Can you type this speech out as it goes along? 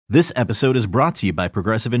This episode is brought to you by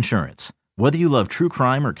Progressive Insurance. Whether you love true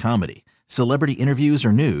crime or comedy, celebrity interviews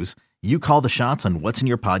or news, you call the shots on what's in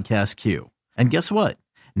your podcast queue. And guess what?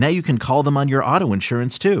 Now you can call them on your auto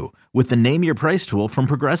insurance too with the Name Your Price tool from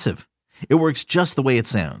Progressive. It works just the way it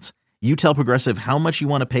sounds. You tell Progressive how much you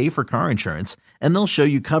want to pay for car insurance, and they'll show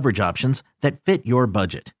you coverage options that fit your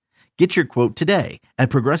budget. Get your quote today at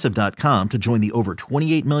Progressive.com to join the over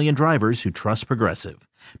 28 million drivers who trust Progressive.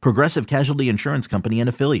 Progressive Casualty Insurance Company and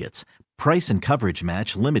Affiliates. Price and coverage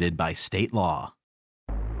match limited by state law.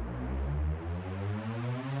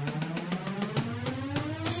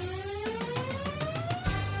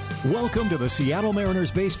 Welcome to the Seattle Mariners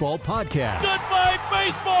Baseball Podcast. Goodbye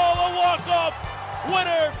baseball, a walk-off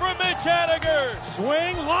winner for Mitch Haniger.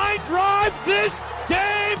 Swing, line drive, this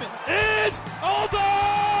game is over!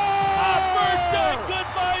 A birthday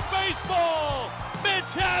goodbye baseball. Mitch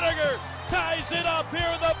Haniger ties it up here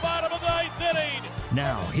in the bottom of the ninth inning.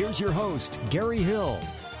 Now, here's your host, Gary Hill.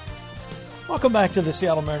 Welcome back to the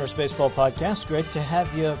Seattle Mariners Baseball Podcast. Great to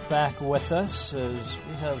have you back with us as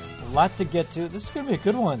we have a lot to get to. This is going to be a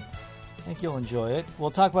good one. I think you'll enjoy it. We'll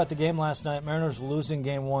talk about the game last night. Mariners losing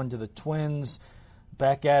Game 1 to the Twins.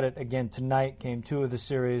 Back at it again tonight, Game 2 of the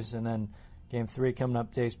series, and then Game 3 coming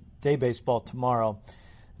up, day baseball tomorrow.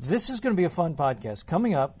 This is going to be a fun podcast.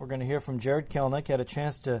 Coming up, we're going to hear from Jarred Kelenic. Had a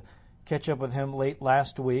chance to catch up with him late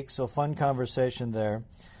last week, so fun conversation there.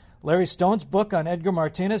 Larry Stone's book on Edgar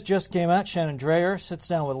Martinez just came out. Shannon Dreyer sits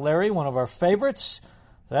down with Larry, one of our favorites.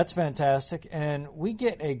 That's fantastic. And we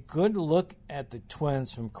get a good look at the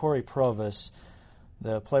Twins from Corey Provis,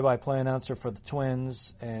 the play-by-play announcer for the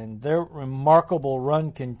Twins, and their remarkable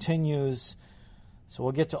run continues. So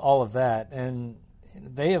we'll get to all of that. And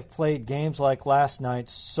they have played games like last night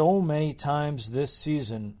so many times this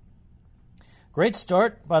season. Great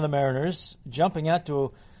start by the Mariners, jumping out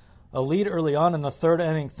to a lead early on in the third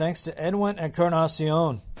inning thanks to Edwin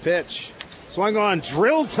Encarnacion. Pitch. Swung on,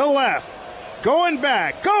 drilled to left. Going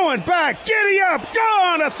back, giddy up,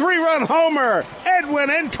 gone! A 3-run homer. Edwin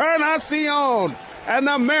Encarnacion. And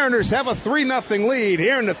the Mariners have a 3-0 lead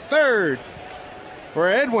here in the third. For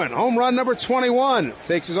Edwin, home run number 21.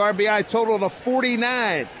 Takes his RBI total to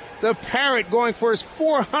 49. The Parrot going for his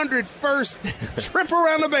 401st trip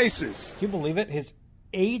around the bases. Can you believe it? His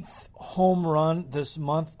 8th home run this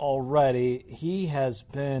month already. He has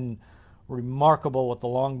been remarkable with the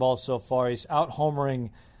long ball so far. He's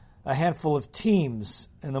out-homering a handful of teams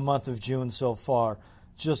in the month of June so far.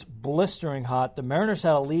 Just blistering hot. The Mariners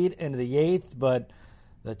had a lead into the 8th, but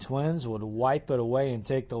the Twins would wipe it away and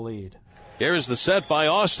take the lead. Here's the set by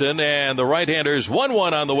Austin, and the right-handers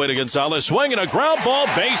 1-1 on the way to Gonzalez. Swinging a ground ball,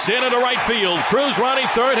 base hit into right field. Cruz rounding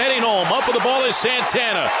third, heading home. Up with the ball is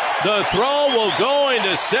Santana. The throw will go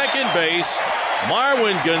into second base.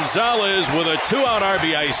 Marwin Gonzalez with a 2-out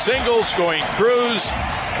RBI single, scoring Cruz,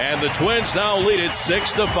 and the Twins now lead it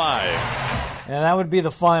 6-5. And that would be the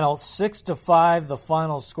final. 6-5, the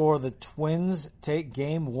final score. The Twins take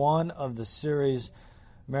Game 1 of the series.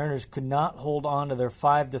 Mariners could not hold on to their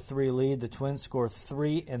 5-3 lead. The Twins score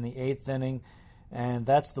 3 in the 8th inning, and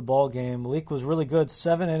that's the ball game. Malik was really good.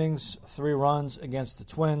 7 innings, 3 runs against the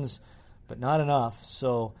Twins, but not enough.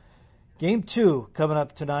 So Game 2 coming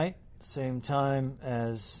up tonight, same time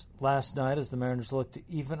as last night as the Mariners look to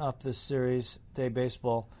even up this series. Day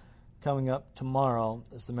baseball coming up tomorrow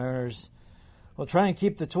as the Mariners will try and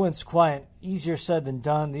keep the Twins quiet. Easier said than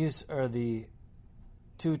done. These are the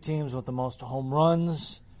two teams with the most home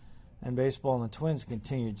runs in baseball, and the Twins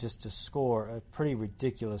continue just to score at a pretty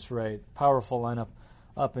ridiculous rate. Powerful lineup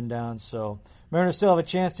up and down. So Mariners still have a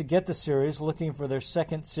chance to get the series, looking for their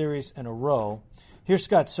second series in a row. Here's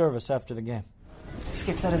Scott Service after the game.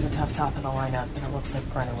 Skip, that is a tough top in the lineup, and it looks like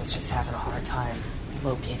Brennan was just having a hard time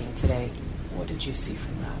locating today. What did you see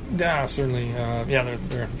from that? Yeah, certainly.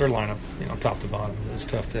 Their lineup, top to bottom, it was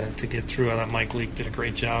tough to get through. I thought Mike Leake did a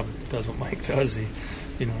great job. Does what Mike does. He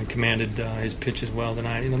commanded his pitch as well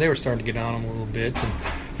tonight. They were starting to get on him a little bit and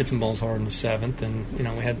hit some balls hard in the 7th. And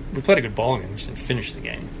we played a good ball game. We just didn't finish the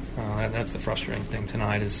game. That's the frustrating thing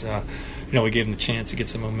tonight is, we gave them the chance to get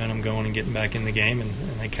some momentum going and getting back in the game, and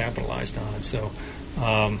they capitalized on it. So,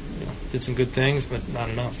 did some good things, but not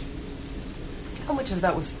enough. How much of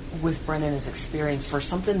that was with Brennan, his experience, for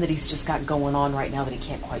something that he's just got going on right now that he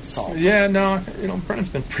can't quite solve? Yeah, no, Brennan's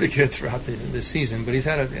been pretty good throughout the season, but he's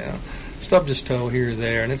had stubbed his toe here or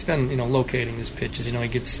there, and it's been, locating his pitches. He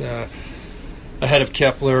gets ahead of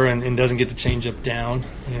Kepler and doesn't get the changeup down.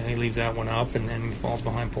 He leaves that one up and then falls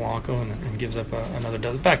behind Polanco and gives up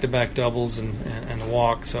another back-to-back doubles and a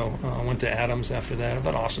walk. So I went to Adams after that. I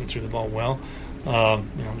thought Austin threw the ball well.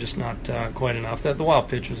 Just not quite enough. The wild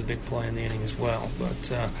pitch was a big play in the inning as well.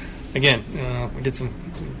 But again, we did some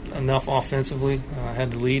enough offensively.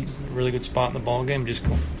 Had the lead, really good spot in the ball game. Just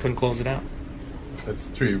couldn't close it out. That's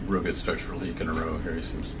 3 real good starts for Leake in a row here. He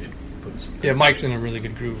seems to be putting some. Yeah, Mike's in a really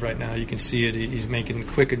good groove right now. You can see it. He's making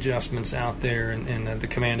quick adjustments out there, and the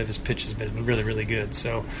command of his pitch has been really, really good.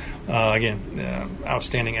 So, again,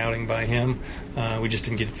 outstanding outing by him. We just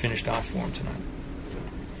didn't get it finished off for him tonight.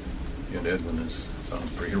 And Edwin is on a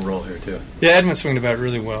pretty good roll here too. Yeah, Edwin swinging the bat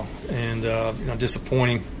really well, and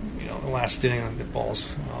disappointing. The last inning, the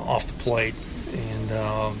ball's off the plate, and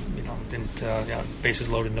didn't bases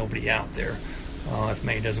loaded, nobody out there. If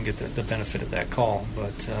May doesn't get the benefit of that call,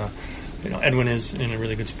 but Edwin is in a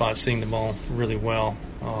really good spot, seeing the ball really well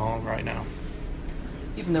right now.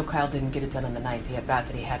 Even though Kyle didn't get it done in the ninth, the at-bat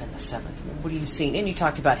that he had in the seventh, what are you seeing? And you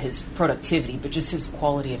talked about his productivity, but just his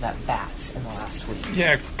quality of at-bats in the last week.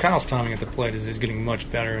 Yeah, Kyle's timing at the plate is getting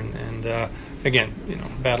much better, and again,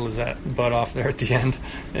 battle his butt off there at the end,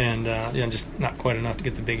 and just not quite enough to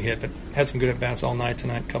get the big hit, but had some good at-bats all night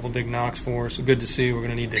tonight, a couple big knocks for us. So good to see. We're going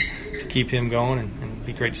to need to keep him going, and it'd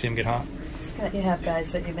be great to see him get hot. Scott, you have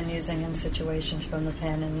guys that you've been using in situations from the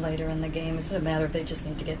pen and later in the game. Is it a matter of they just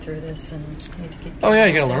need to get through this and need to keep? Oh yeah,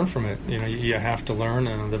 you got to learn from it. You have to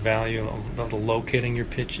learn the value of locating your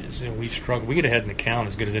pitches. We've struggled. We get ahead in the count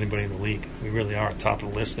as good as anybody in the league. We really are at the top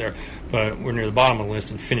of the list there, but we're near the bottom of the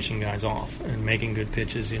list in finishing guys off and making good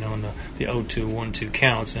pitches. In the 0-2, 1-2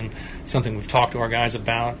 counts, and it's something we've talked to our guys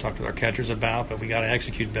about, talked to our catchers about, but we got to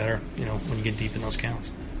execute better. When you get deep in those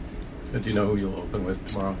counts. Do you know who you'll open with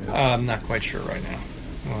tomorrow? I'm not quite sure right now.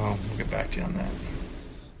 Well, we'll get back to you on that.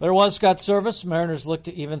 There was Scott Service. Mariners look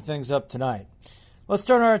to even things up tonight. Let's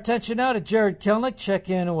turn our attention now to Jared Kelenic. Check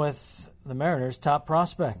in with the Mariners' top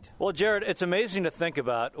prospect. Well, Jared, it's amazing to think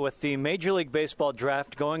about with the Major League Baseball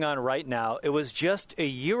draft going on right now. It was just a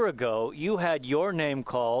year ago you had your name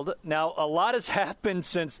called. Now, a lot has happened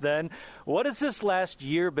since then. What has this last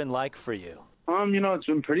year been like for you? It's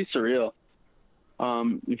been pretty surreal.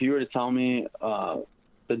 If you were to tell me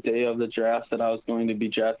the day of the draft that I was going to be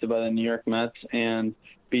drafted by the New York Mets and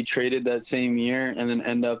be traded that same year and then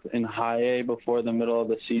end up in high A before the middle of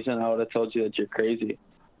the season, I would have told you that you're crazy.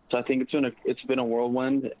 So I think it's been a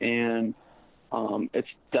whirlwind, and it's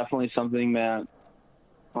definitely something that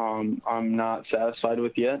I'm not satisfied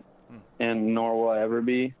with yet, and nor will I ever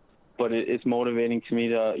be. But it's motivating to me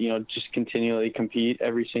to just continually compete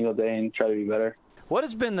every single day and try to be better. What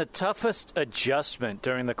has been the toughest adjustment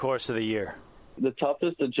during the course of the year? The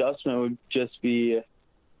toughest adjustment would just be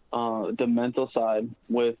the mental side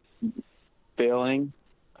with failing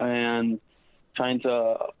and trying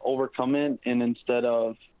to overcome it, and instead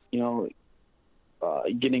of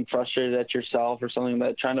getting frustrated at yourself or something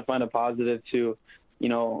like that, trying to find a positive to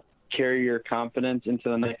carry your confidence into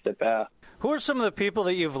the next at bat. Who are some of the people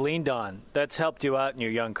that you've leaned on that's helped you out in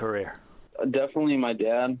your young career? Definitely my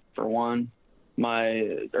dad, for one.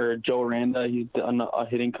 Joe Randa, he's a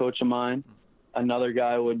hitting coach of mine. Another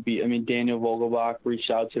guy would be, Daniel Vogelbach reached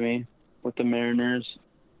out to me with the Mariners.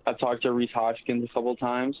 I've talked to Rhys Hoskins a couple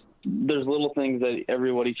times. There's little things that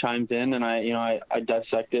everybody chimes in, and I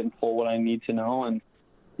dissect it and pull what I need to know and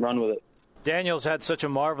run with it. Daniel's had such a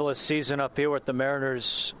marvelous season up here with the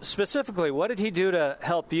Mariners. Specifically, what did he do to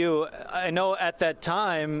help you? I know at that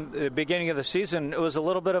time, the beginning of the season, it was a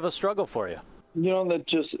little bit of a struggle for you. That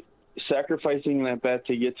just sacrificing that bat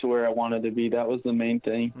to get to where I wanted to be, that was the main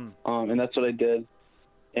thing. And that's what I did.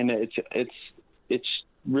 And it's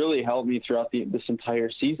really helped me throughout this entire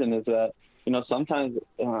season, is that, sometimes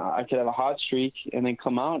I could have a hot streak and then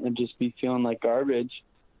come out and just be feeling like garbage.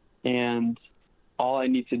 And all I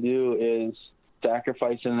need to do is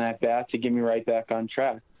sacrifice an at-bat to get me right back on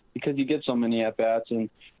track, because you get so many at-bats, and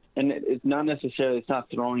it's not necessarily, it's not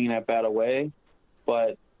throwing an at-bat away,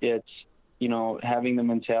 but it's, having the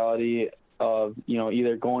mentality of,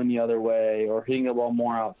 either going the other way or hitting the ball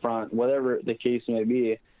more out front, whatever the case may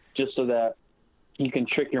be, just so that you can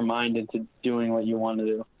trick your mind into doing what you want to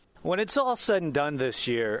do. When it's all said and done this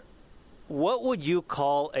year, what would you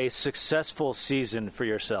call a successful season for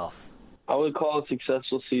yourself? I would call a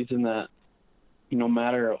successful season that no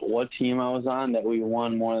matter what team I was on, that we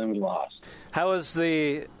won more than we lost. How has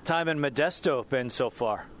the time in Modesto been so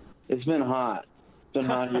far? It's been hot. It's been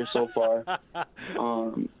hot here so far.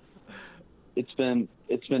 It's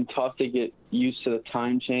been tough to get used to the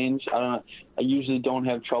time change. I usually don't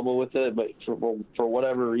have trouble with it, but for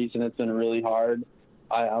whatever reason, it's been really hard.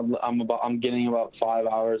 I'm getting about 5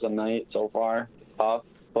 hours a night so far. Tough,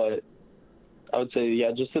 but I would say,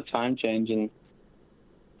 just the time change and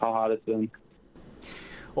how hot it's been.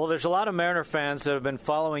 Well, there's a lot of Mariner fans that have been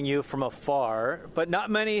following you from afar, but not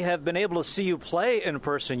many have been able to see you play in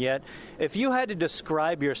person yet. If you had to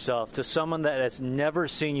describe yourself to someone that has never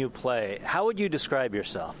seen you play, how would you describe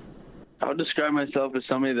yourself? I would describe myself as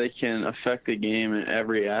somebody that can affect the game in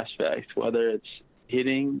every aspect, whether it's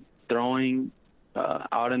hitting, throwing,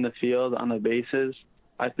 out in the field, on the bases.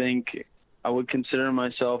 I think I would consider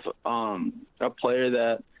myself a player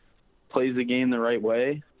that plays the game the right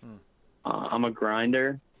way. I'm a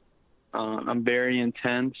grinder. I'm very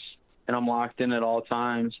intense, and I'm locked in at all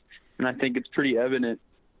times. And I think it's pretty evident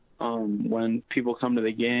when people come to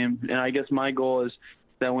the game. And I guess my goal is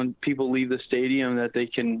that when people leave the stadium, that they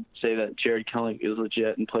can say that Jared Kelly is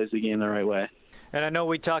legit and plays the game the right way. And I know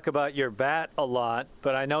we talk about your bat a lot,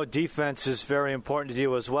 but I know defense is very important to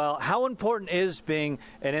you as well. How important is being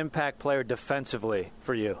an impact player defensively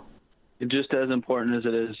for you? It's just as important as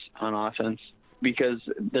it is on offense, because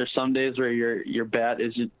there's some days where your bat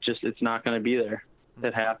is just it's not going to be there.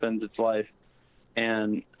 It happens. It's life.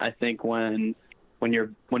 And I think when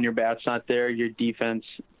your bat's not there, your defense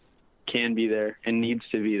can be there and needs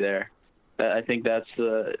to be there. I think that's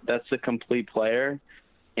the complete player.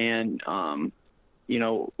 And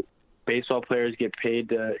baseball players get paid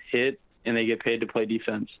to hit and they get paid to play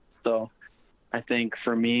defense. So I think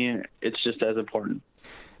for me, it's just as important.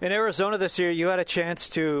 In Arizona this year, you had a chance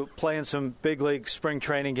to play in some big league spring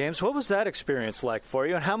training games. What was that experience like for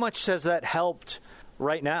you, and how much has that helped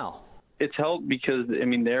right now? It's helped because,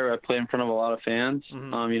 there I play in front of a lot of fans.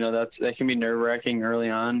 Mm-hmm. That can be nerve-wracking early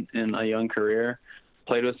on in a young career.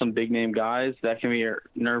 Played with some big-name guys. That can be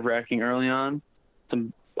nerve-wracking early on.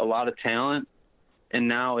 A lot of talent. And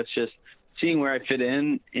now it's just seeing where I fit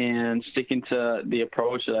in and sticking to the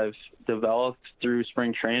approach that I've developed through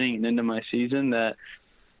spring training and into my season, that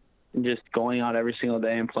I'm just going out every single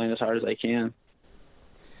day and playing as hard as I can.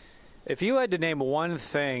 If you had to name one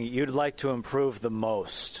thing you'd like to improve the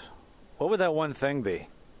most, what would that one thing be?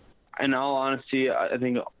 In all honesty, I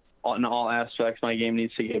think in all aspects my game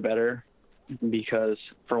needs to get better because,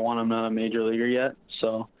 for one, I'm not a major leaguer yet.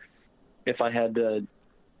 So if I had to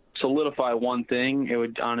solidify one thing, it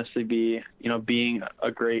would honestly be, being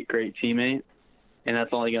a great teammate. And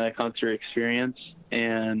that's only going to come through experience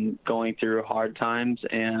and going through hard times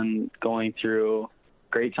and going through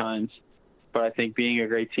great times. But I think being a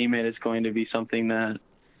great teammate is going to be something that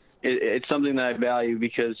it's something that I value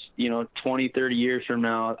because, 20, 30 years from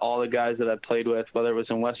now, all the guys that I played with, whether it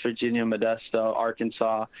was in West Virginia, Modesto,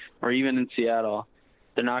 Arkansas, or even in Seattle,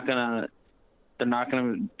 they're not going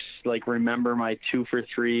to remember my 2 for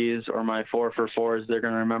 3s or my 4 for 4s. They're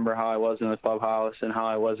going to remember how I was in the clubhouse and how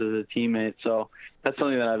I was as a teammate. So that's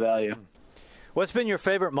something that I value. What's been your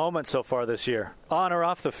favorite moment so far this year, on or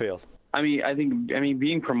off the field? I think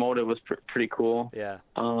being promoted was pretty cool. Yeah.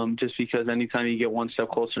 Just because anytime you get one step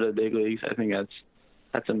closer to the big leagues, I think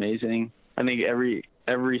that's amazing. I think every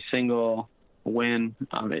single win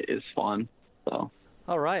is fun. So.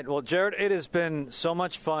 All right. Well, Jared, it has been so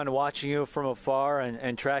much fun watching you from afar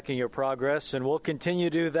and tracking your progress, and we'll continue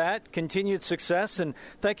to do that. Continued success, and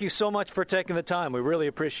thank you so much for taking the time. We really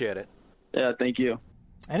appreciate it. Yeah, thank you.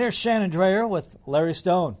 And here's Shannon Dreyer with Larry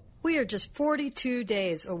Stone. We are just 42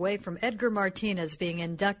 days away from Edgar Martinez being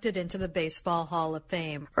inducted into the Baseball Hall of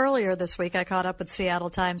Fame. Earlier this week, I caught up with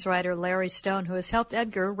Seattle Times writer Larry Stone, who has helped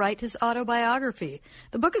Edgar write his autobiography.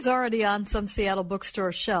 The book is already on some Seattle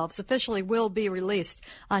bookstore shelves, officially will be released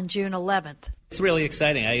on June 11th. It's really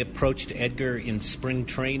exciting. I approached Edgar in spring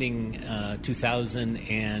training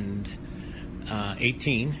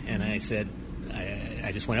 2018, and I said,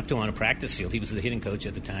 I just went up to him on a practice field. He was the hitting coach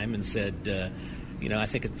at the time, and said, I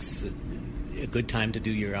think it's a good time to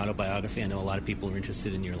do your autobiography. I know a lot of people are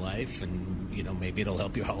interested in your life, and, maybe it'll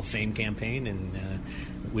help your Hall of Fame campaign, and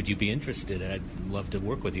would you be interested? I'd love to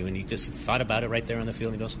work with you. And he just thought about it right there on the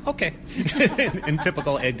field, and he goes, okay, in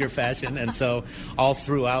typical Edgar fashion. And so all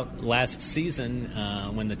throughout last season,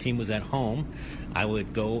 when the team was at home, I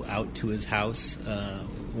would go out to his house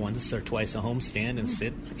once or twice a homestand and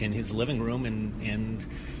sit in his living room and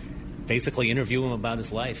basically interview him about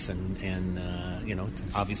his life, and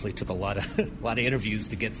obviously took a lot of interviews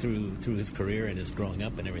to get through his career and his growing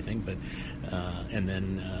up and everything. But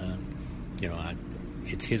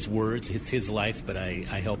it's his words, it's his life, but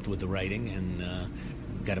I helped with the writing and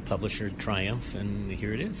got a publisher, Triumph, and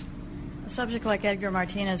here it is. A subject like Edgar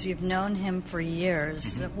Martinez, you've known him for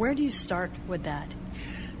years. Mm-hmm. Where do you start with that?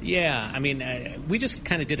 Yeah, we just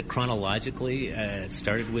kind of did it chronologically. It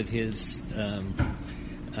started with his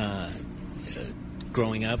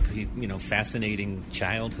growing up, fascinating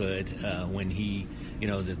childhood when he,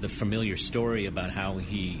 the familiar story about how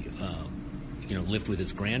he, lived with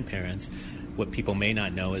his grandparents. what people may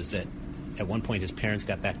not know is that at one point his parents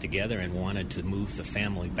got back together and wanted to move the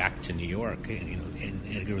family back to New York. And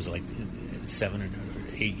Edgar was like 7 or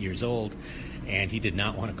 8 years old, and he did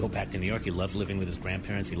not want to go back to New York. He loved living with his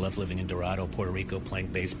grandparents. He loved living in Dorado, Puerto Rico, playing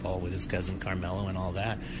baseball with his cousin Carmelo and all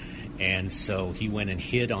that. And so he went and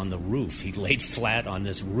hid on the roof. He laid flat on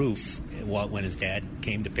this roof when his dad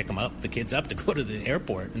came to pick the kids up to go to the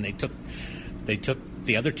airport. And they took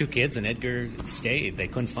the other 2 kids, and Edgar stayed. They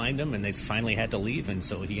couldn't find him, and they finally had to leave. And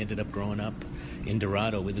so he ended up growing up in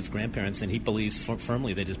Dorado with his grandparents. And he believes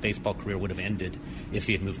firmly that his baseball career would have ended if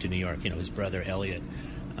he had moved to New York. His brother Elliot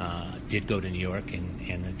did go to New York, and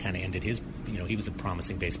it kind of ended his. He was a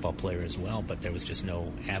promising baseball player as well, but there was just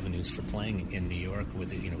no avenues for playing in New York.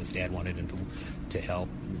 With his dad wanted him to help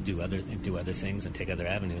do other things and take other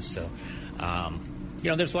avenues. So,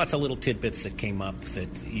 there's lots of little tidbits that came up that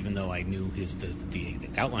even though I knew the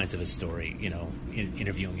outlines of his story,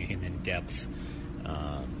 interviewing him in depth,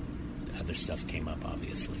 other stuff came up,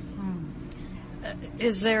 obviously.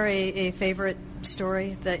 Is there a favorite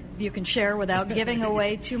story that you can share without giving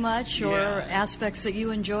away too much, or aspects that you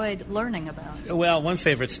enjoyed learning about? Well, one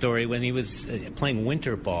favorite story, when he was playing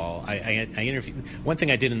winter ball, I interviewed. One thing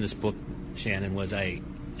I did in this book, Shannon, was I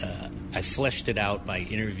fleshed it out by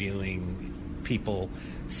interviewing people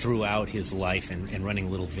throughout his life and running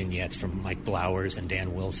little vignettes from Mike Blowers and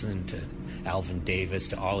Dan Wilson to Alvin Davis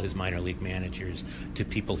to all his minor league managers to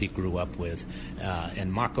people he grew up with.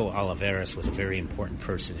 And Marco Olivares was a very important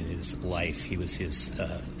person in his life. He was his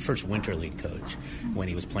first winter league coach when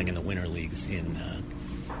he was playing in the winter leagues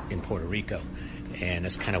in Puerto Rico. And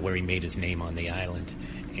that's kind of where he made his name on the island.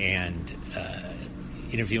 And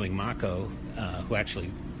interviewing Marco, who actually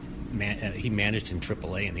he managed in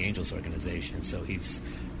AAA in the Angels organization, so he's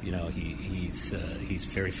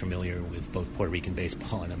very familiar with both Puerto Rican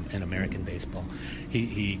baseball and American baseball.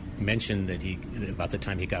 He mentioned that about the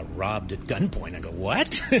time he got robbed at gunpoint. I go,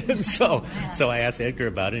 what? so I asked Edgar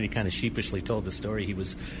about it, and he kind of sheepishly told the story. He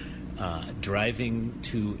was driving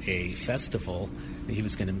to a festival. He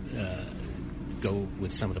was going to go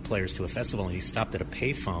with some of the players to a festival, and he stopped at a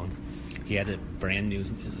payphone. He had a brand new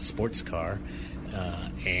sports car.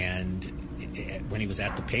 And when he was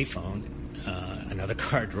at the payphone, another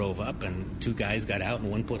car drove up, and 2 guys got out,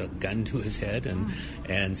 and one put a gun to his head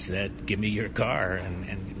and said, "Give me your car."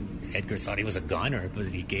 And Edgar thought he was a goner, but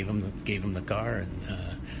he gave him the car,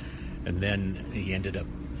 and then he ended up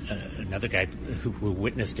another guy who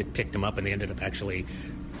witnessed it picked him up, and they ended up actually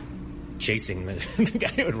chasing the guy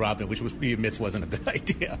who had robbed him, which he admits wasn't a good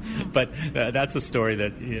idea. But that's a story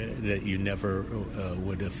that you never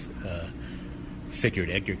would have figured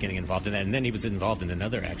Edgar getting involved in that. And then he was involved in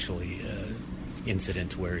another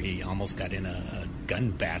incident where he almost got in a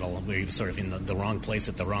gun battle where he was sort of in the wrong place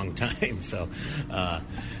at the wrong time. So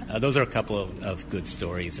those are a couple of good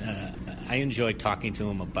stories. I enjoyed talking to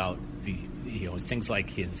him about things like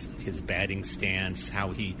his batting stance,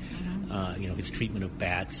 how he his treatment of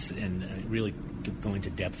bats, and really going to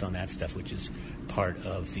depth on that stuff, which is part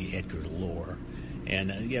of the Edgar lore.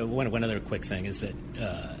 And one other quick thing is that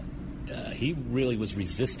he really was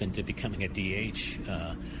resistant to becoming a DH,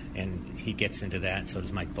 and he gets into that. So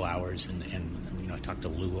does Mike Blowers, and I talked to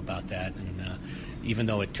Lou about that. And even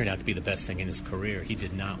though it turned out to be the best thing in his career, he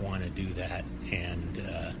did not want to do that. And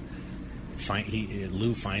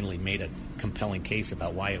Lou finally made a compelling case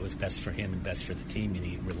about why it was best for him and best for the team, and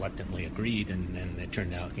he reluctantly agreed. And it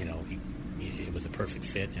turned out, it was a perfect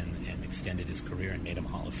fit, and extended his career and made him a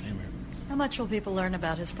Hall of Famer. How much will people learn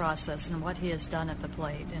about his process and what he has done at the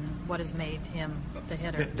plate and what has made him the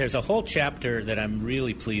hitter? There's a whole chapter that I'm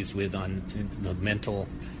really pleased with on the mental.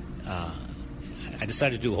 I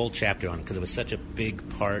decided to do a whole chapter on it because it was such a big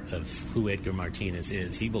part of who Edgar Martinez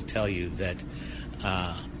is. He will tell you that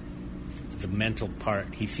the mental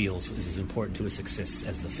part he feels is as important to his success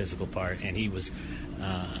as the physical part. And he was,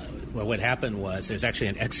 what happened was, there's actually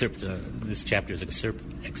an excerpt, this chapter is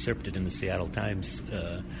excerpted in the Seattle Times.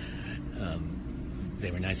 They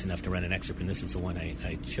were nice enough to run an excerpt, and this is the one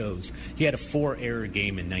I chose. He had a 4-error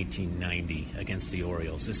game in 1990 against the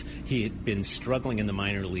Orioles. He had been struggling in the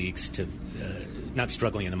minor leagues not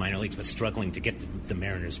struggling in the minor leagues, but struggling to get the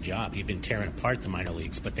Mariners' job. He'd been tearing apart the minor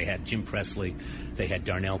leagues, but they had Jim Presley, they had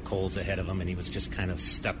Darnell Coles ahead of him, and he was just kind of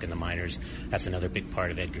stuck in the minors. That's another big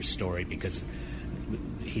part of Edgar's story, because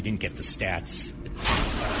he didn't get the stats.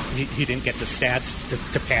 He didn't get the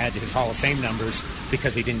stats to pad his Hall of Fame numbers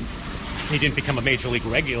because he didn't he didn't become a major league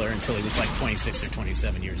regular until he was like 26 or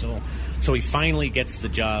 27 years old. So he finally gets the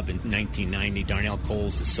job in 1990. Darnell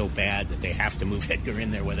Coles is so bad that they have to move Edgar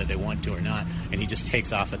in there whether they want to or not, and he just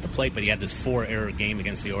takes off at the plate. But he had this 4-error game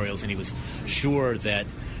against the Orioles, and he was sure that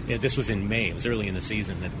this was in May. It was early in the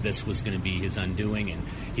season that this was going to be his undoing, and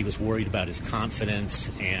he was worried about his confidence,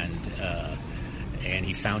 and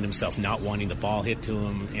he found himself not wanting the ball hit to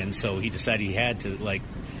him, and so he decided he had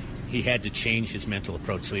to change his mental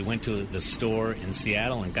approach. So he went to the store in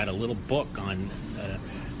Seattle and got a little book on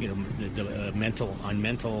mental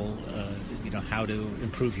how to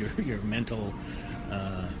improve your mental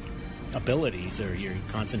abilities or your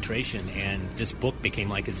concentration, and this book became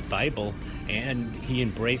like his Bible, and he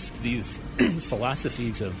embraced these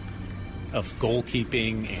philosophies of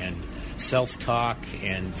goalkeeping and self-talk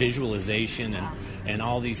and visualization and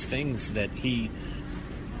all these things that he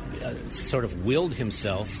sort of willed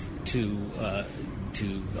himself to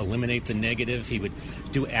eliminate the negative. He would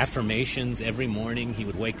do affirmations every morning. He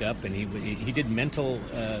would wake up and he did mental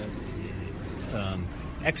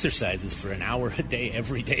exercises for an hour a day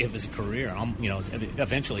every day of his career.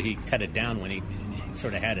 Eventually he cut it down when he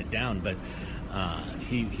sort of had it down, but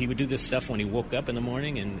he would do this stuff when he woke up in the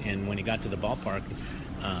morning and when he got to the ballpark,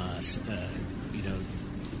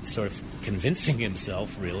 sort of convincing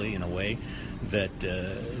himself, really, in a way, that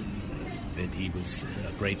he was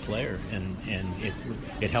a great player, and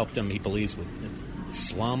it helped him, he believes, with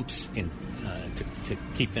slumps, to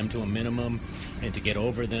keep them to a minimum, and to get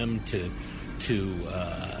over them, to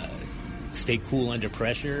stay cool under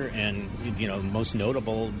pressure, and most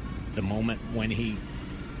notable, the moment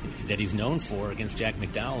that he's known for against Jack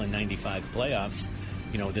McDowell in '95 playoffs.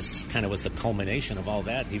 This kind of was the culmination of all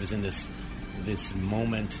that. He was in this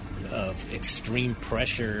moment of extreme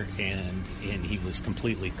pressure, and he was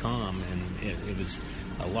completely calm, and it was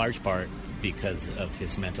a large part because of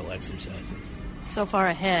his mental exercises. So far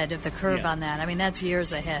ahead of the curve on that. I mean, that's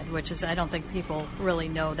years ahead, which is, I don't think people really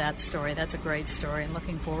know that story. That's a great story, and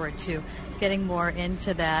looking forward to getting more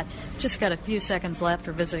into that. Just got a few seconds left.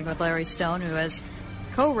 We're visiting with Larry Stone, who has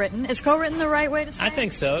co-written. Is co-written the right way to say it? I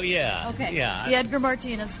think so, yeah. Okay. Yeah. The Edgar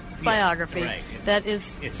Martinez biography. Right. That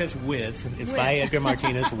is... It says with. It's by Edgar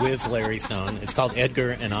Martinez with Larry Stone. It's called Edgar,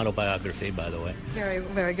 an Autobiography, by the way. Very,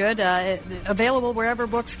 very good. Available wherever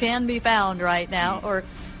books can be found right now,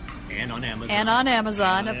 And on Amazon. And on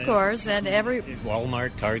Amazon, of course. And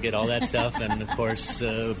Walmart, Target, all that stuff. And, of course,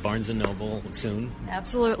 Barnes & Noble soon.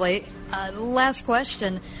 Absolutely. Last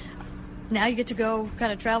question. Now you get to go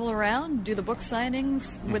kind of travel around, do the book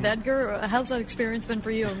signings with Edgar. How's that experience been for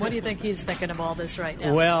you, and what do you think he's thinking of all this right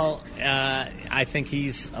now? Well, I think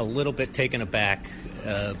he's a little bit taken aback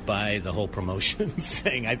by the whole promotion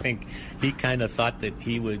thing. I think he kind of thought that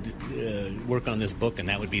he would work on this book and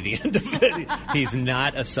that would be the end of it. He's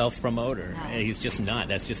not a self-promoter. No. He's just not.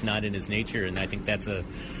 That's just not in his nature, and I think that's a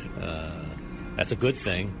good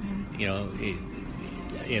thing.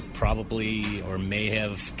 It probably or may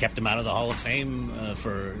have kept him out of the Hall of Fame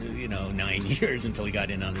for 9 years until he got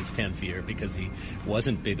in on his 10th year, because he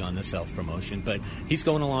wasn't big on the self-promotion. But he's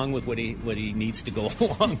going along with what he needs to go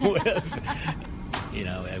along with.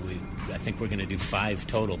 I think we're going to do 5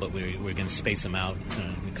 total, but we're going to space them out,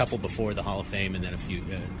 a couple before the Hall of Fame and then a few,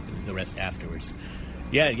 the rest afterwards.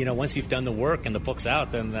 Yeah, once you've done the work and the book's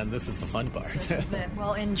out, then this is the fun part. This is it.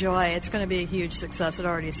 Well, enjoy. It's going to be a huge success. It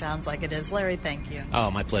already sounds like it is. Larry, thank you.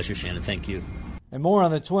 Oh, my pleasure, Shannon. Thank you. And more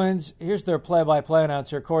on the Twins. Here's their play-by-play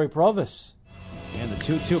announcer, Corey Provis. And the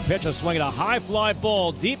 2-2 pitch, a swing at a high fly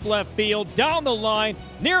ball, deep left field, down the line,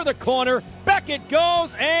 near the corner. Back it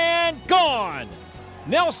goes, and gone.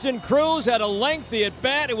 Nelson Cruz had a lengthy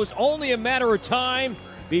at-bat. It was only a matter of time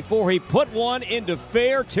before he put one into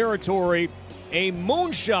fair territory. A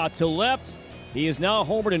moonshot to left. He is now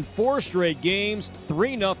homered in 4 straight games,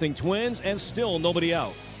 3-0 Twins, and still nobody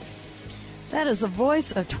out. That is the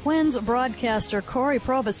voice of Twins broadcaster Corey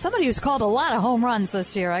Provis, somebody who's called a lot of home runs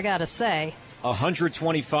this year, I got to say.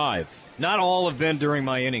 125. Not all have been during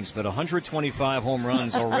my innings, but 125 home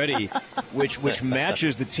runs already, which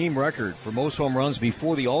matches the team record for most home runs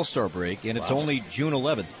before the All-Star break, and it's only June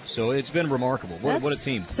 11th. So it's been remarkable. What a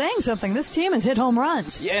team. Saying something. This team has hit home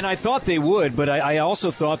runs. Yeah, and I thought they would, but I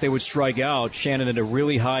also thought they would strike out, Shannon, at a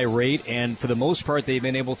really high rate, and for the most part they've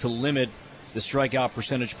been able to limit the strikeout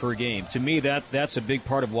percentage per game. To me, that's a big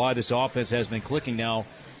part of why this offense has been clicking now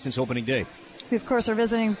since opening day. We, of course, are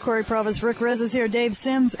visiting Corey Provis. Rick Riz is here, Dave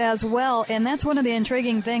Sims as well. And that's one of the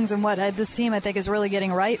intriguing things and what this team, I think, is really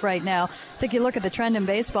getting right now. I think you look at the trend in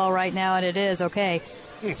baseball right now, and it is, okay,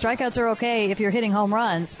 Strikeouts are okay if you're hitting home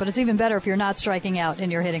runs, but it's even better if you're not striking out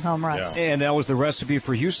and you're hitting home runs. Yeah. And that was the recipe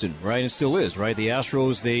for Houston, right? It still is, right? The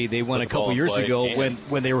Astros, they went a couple years ago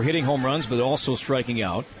when they were hitting home runs, but also striking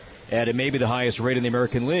out at maybe the highest rate in the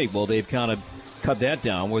American League. Well, they've kind of cut that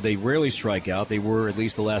down where they rarely strike out. They were at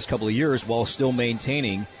least the last couple of years while still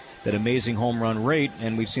maintaining that amazing home run rate,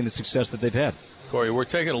 and we've seen the success that they've had. Corey, we're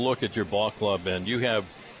taking a look at your ball club, and you have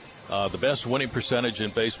the best winning percentage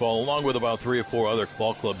in baseball, along with about 3 or 4 other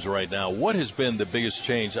ball clubs right now. What has been the biggest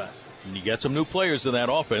change? You got some new players in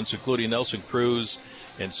that offense, including Nelson Cruz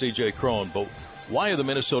and C.J. Cron, but why are the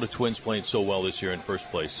Minnesota Twins playing so well this year in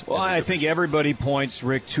first place? Well, I think everybody points,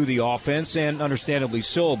 Rick, to the offense, and understandably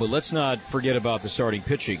so, but let's not forget about the starting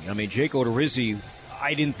pitching. I mean, Jake Odorizzi,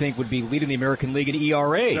 I didn't think would be leading the American League in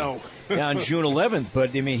ERA on June 11th,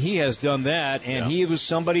 but, I mean, he has done that, and he was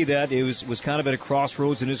somebody that was kind of at a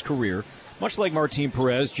crossroads in his career. Much like Martin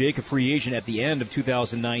Perez, Jake, a free agent at the end of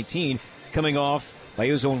 2019, coming off, by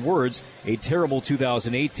his own words, a terrible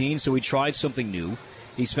 2018, so he tried something new.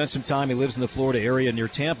 He spent some time, he lives in the Florida area near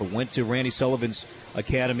Tampa, went to Randy Sullivan's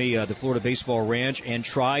academy, the Florida Baseball Ranch, and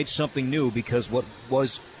tried something new because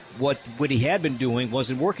what he had been doing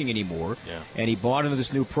wasn't working anymore. Yeah. And he bought into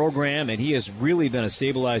this new program, and he has really been a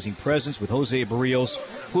stabilizing presence with Jose Barrios,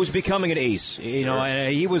 who's becoming an ace. You know,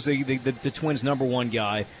 and he was the Twins' number one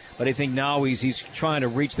guy, but I think now he's trying to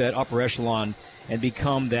reach that upper echelon and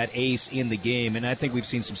become that ace in the game, and I think we've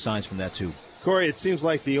seen some signs from that too. Corey, it seems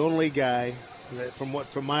like the only guy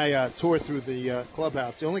from my tour through the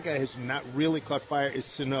clubhouse, the only guy who's not really caught fire is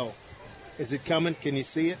Sano. Is it coming? Can you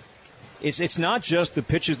see it? It's not just the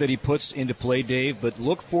pitches that he puts into play, Dave, but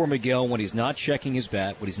look for Miguel when he's not checking his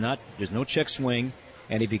bat, when there's no check swing,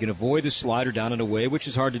 and if he can avoid the slider down and away, which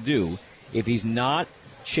is hard to do, if he's not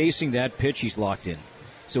chasing that pitch, he's locked in.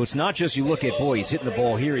 So it's not just you look at, boy, he's hitting the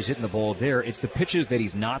ball here, he's hitting the ball there. It's the pitches that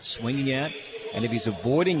he's not swinging at, and if he's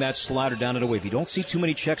avoiding that slider down and away, if you don't see too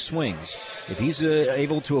many check swings, if he's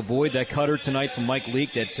able to avoid that cutter tonight from Mike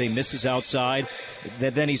Leake that, say, misses outside,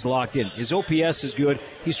 then he's locked in. His OPS is good.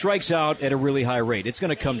 He strikes out at a really high rate. It's going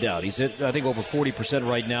to come down. He's at, I think, over 40%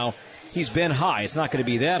 right now. He's been high. It's not going to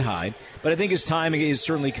be that high, but I think his timing is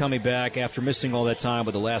certainly coming back after missing all that time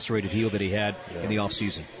with the lacerated heel that he had in the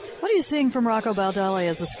offseason. What are you seeing from Rocco Baldelli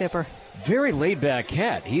as a skipper? Very laid-back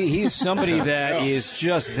cat. He's somebody that is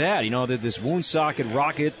just that. You know, this Woonsocket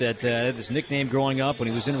Rocket that this nickname growing up when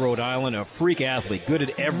he was in Rhode Island, a freak athlete, good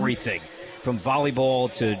at everything, from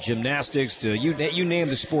volleyball to gymnastics to you name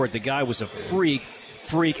the sport. The guy was a freak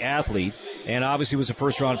athlete, and obviously was a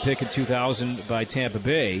first-round pick in 2000 by Tampa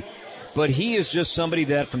Bay. But he is just somebody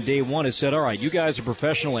that from day one has said, all right, you guys are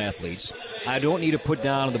professional athletes. I don't need to put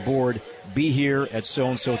down on the board, be here at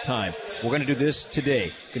so-and-so time. We're going to do this today.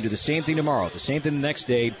 We're going to do the same thing tomorrow, the same thing the next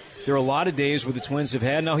day. There are a lot of days where the Twins have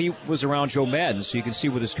had, now he was around Joe Madden, so you can see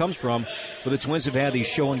where this comes from, where the Twins have had these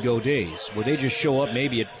show-and-go days, where they just show up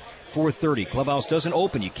maybe at 4:30. Clubhouse doesn't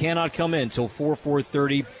open. You cannot come in until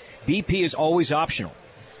 4:30. BP is always optional.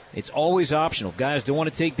 It's always optional. If guys don't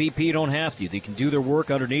want to take BP, you don't have to. They can do their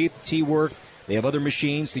work underneath, tee work. They have other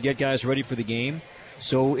machines to get guys ready for the game.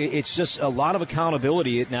 So it's just a lot of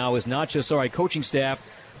accountability now is not just, all right, coaching staff,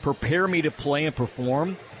 prepare me to play and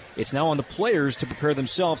perform. It's now on the players to prepare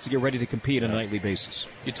themselves to get ready to compete on a nightly basis.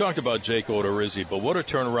 You talked about Jake Odorizzi, but what a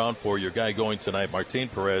turnaround for your guy going tonight, Martin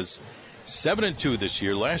Perez. 7-2 this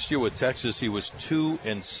year. Last year with Texas, he was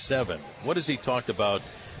 2-7. What has he talked about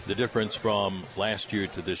the difference from last year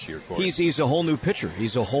to this year, Corey? He's a whole new pitcher.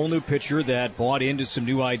 He's a whole new pitcher that bought into some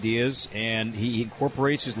new ideas, and he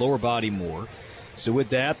incorporates his lower body more. So with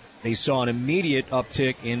that, they saw an immediate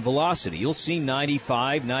uptick in velocity. You'll see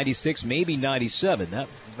 95, 96, maybe 97.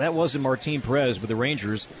 That wasn't Martin Perez with the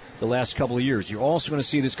Rangers the last couple of years. You're also going to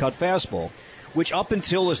see this cut fastball, which up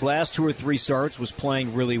until his last 2 or 3 starts was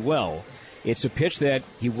playing really well. It's a pitch that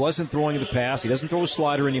he wasn't throwing in the past. He doesn't throw a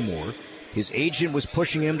slider anymore. His agent was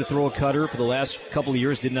pushing him to throw a cutter for the last couple of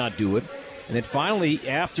years, did not do it. And then finally,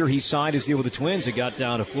 after he signed his deal with the Twins and got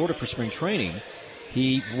down to Florida for spring training,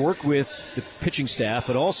 he worked with the pitching staff,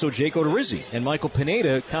 but also Jake Odorizzi. And Michael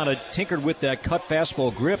Pineda kind of tinkered with that cut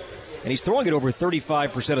fastball grip, and he's throwing it over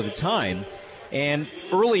 35% of the time. And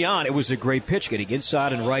early on, it was a great pitch, getting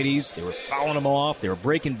inside and righties. They were fouling him off. They were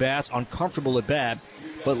breaking bats, uncomfortable at bat.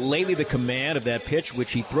 But lately, the command of that pitch,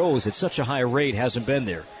 which he throws at such a high rate, hasn't been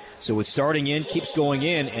there. So it's starting in, keeps going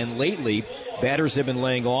in, and lately batters have been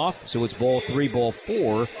laying off, so it's ball 3, ball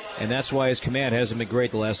 4, and that's why his command hasn't been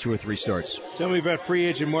great the last 2 or 3 starts. Tell me about free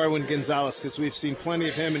agent Marwin Gonzalez, because we've seen plenty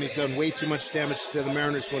of him, and he's done way too much damage to the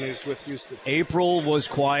Mariners when he was with Houston. April was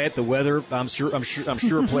quiet. The weather, I'm sure,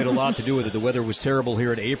 played a lot to do with it. The weather was terrible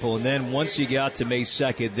here in April, and then once you got to May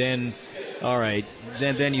 2nd, then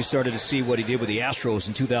you started to see what he did with the Astros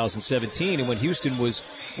in 2017. And when Houston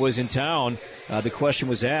was in town, the question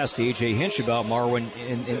was asked to A.J. Hinch about Marwin,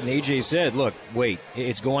 and A.J. said, look, wait,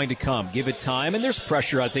 it's going to come. Give it time. And there's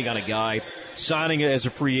pressure, I think, on a guy signing as a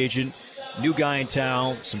free agent, new guy in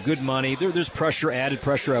town, some good money. There's pressure, added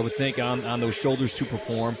pressure, I would think, on those shoulders to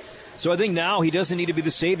perform. So I think now he doesn't need to be the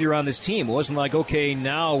savior on this team. It wasn't like, okay,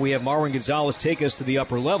 now we have Marwin Gonzalez take us to the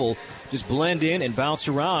upper level. Just blend in and bounce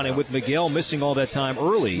around. And with Miguel missing all that time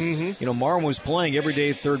early, Marwin was playing every day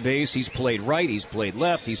at third base. He's played right. He's played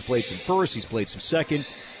left. He's played some first. He's played some second.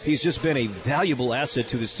 He's just been a valuable asset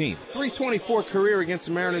to this team. 324 career against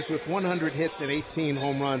the Mariners with 100 hits and 18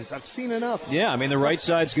 home runs. I've seen enough. Yeah, I mean, the right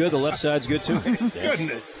side's good. The left side's good, too.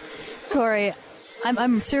 Goodness. Corey,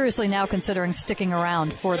 I'm seriously now considering sticking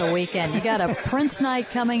around for the weekend. You got a Prince night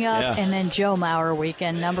coming up, and then Joe Mauer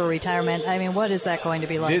weekend, number retirement. I mean, what is that going to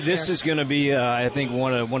be like? This is going to be, I think,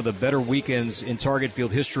 one of the better weekends in Target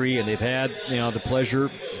Field history, and they've had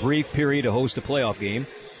the brief period to host a playoff game,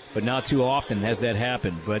 but not too often has that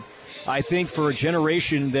happened. But I think for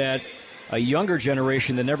a younger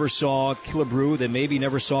generation that never saw Killebrew, that maybe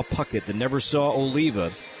never saw Puckett, that never saw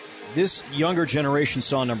Oliva, this younger generation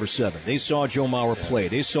saw number 7. They saw Joe Mauer play.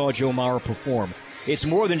 They saw Joe Mauer perform. It's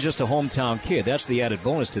more than just a hometown kid. That's the added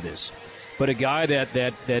bonus to this. But a guy that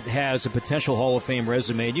has a potential Hall of Fame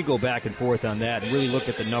resume, and you go back and forth on that and really look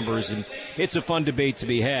at the numbers, and it's a fun debate to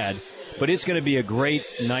be had. But it's going to be a great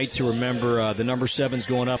night to remember. The number 7's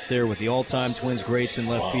going up there with the all-time Twins greats in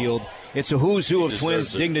left field. It's a who's who of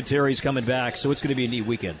Twins dignitaries coming back, so it's going to be a neat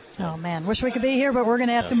weekend. Oh, man. Wish we could be here, but we're going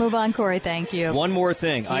to have to move on, Corey. Thank you. One more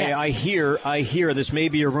thing. Yes. I hear this may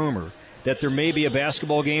be a rumor, that there may be a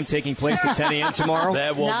basketball game taking place at 10 a.m. tomorrow.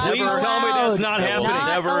 That will Please tell me that's not happening.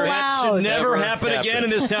 That should never happen again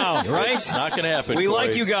in this town, right? It's not going to happen. We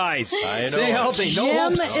like you guys. Stay healthy.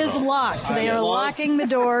 Gym is locked. They are locking the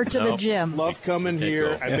door to the gym. Love coming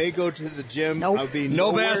here. I may go to the gym. Nope. I'll be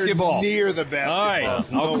no basketball near the basketball. All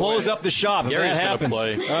right. I'll close up the shop if that happens.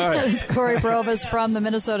 Play. All right. That is Corey Provus from the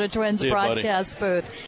Minnesota Twins See you, broadcast booth.